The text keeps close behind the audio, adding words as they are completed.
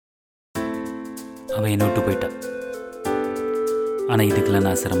அவன் என்ன விட்டு போயிட்டான். ஆனால் இதுக்கெல்லாம்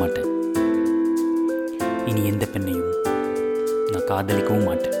நான் அசர மாட்டேன். இனி எந்த பெண்ணையும் நான் காதலிக்கவும்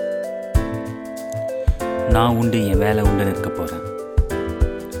மாட்டேன். நான் உண்டு, என் வேலை உண்டுன்னு இருக்க போகிறேன்.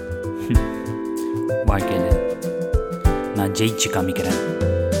 வாழ்க்கையில் நான் ஜெயிச்சு காமிக்கிறேன்.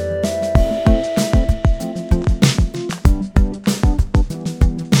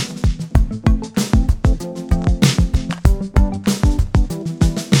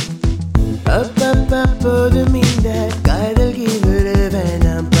 போதும் இந்த காதல் கீழ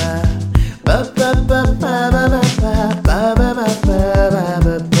வேணாம்பா.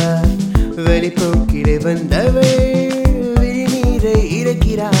 வெளிப்போக்கிலே வந்தவள் விழிநீரை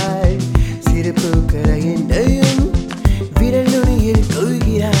இறக்கிறாள். சிறு பூக்களை என்னையும் விரல் நுனியில்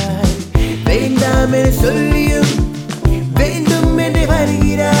கொள்கிறாள். வேண்டாம் என சொல்லியும் வேண்டும் என்று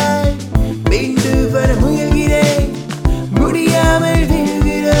வருகிறாள். மீண்டு வர முயல்கிறேன், முடியாமல்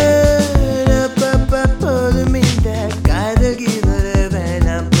விழுகிறேன். போதும் இந்த காதல் வர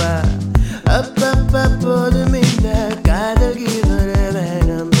வேணாம்பா. போதும் இந்த காதல் வர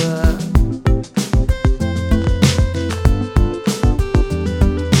வேணாம்பா.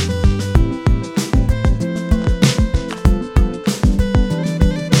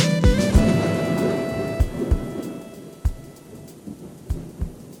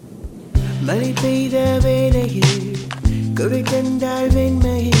 மழை பெய்த வேளையில் குறை கண்டால்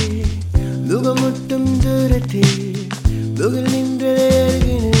வெண்மையில் முகமுட்டும் தூரத்தில் புகழ்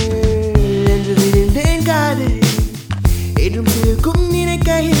நின்றது என்று விழுந்தேன் காதல் என்றும் பிறக்கும்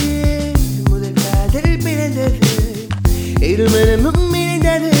நினைக்கையில் முதல் காதல் பிறந்தது. இருமனமும்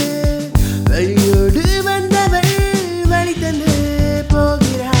இணைந்தது. வழியோடு வந்தவள் வழி தந்து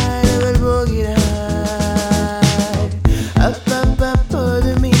போகிறாள், அவள் போகிறாள்.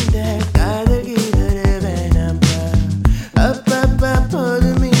 போதும் இந்த காதல் வர வேணாம்பா.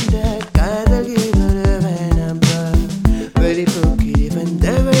 போதும் இந்த காதல் வர வேணாம்பா. வெளிப்போக்கிலே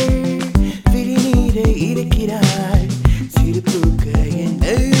வந்தவள் விழிநீரை இறக்கிறாள். சிறு பூக்களை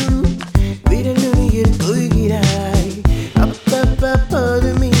என்னையும் விரல் நுனியில் கொள்கிறாள்.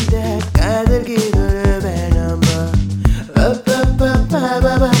 போதும் இந்த காதல் வர வேணாம்பா.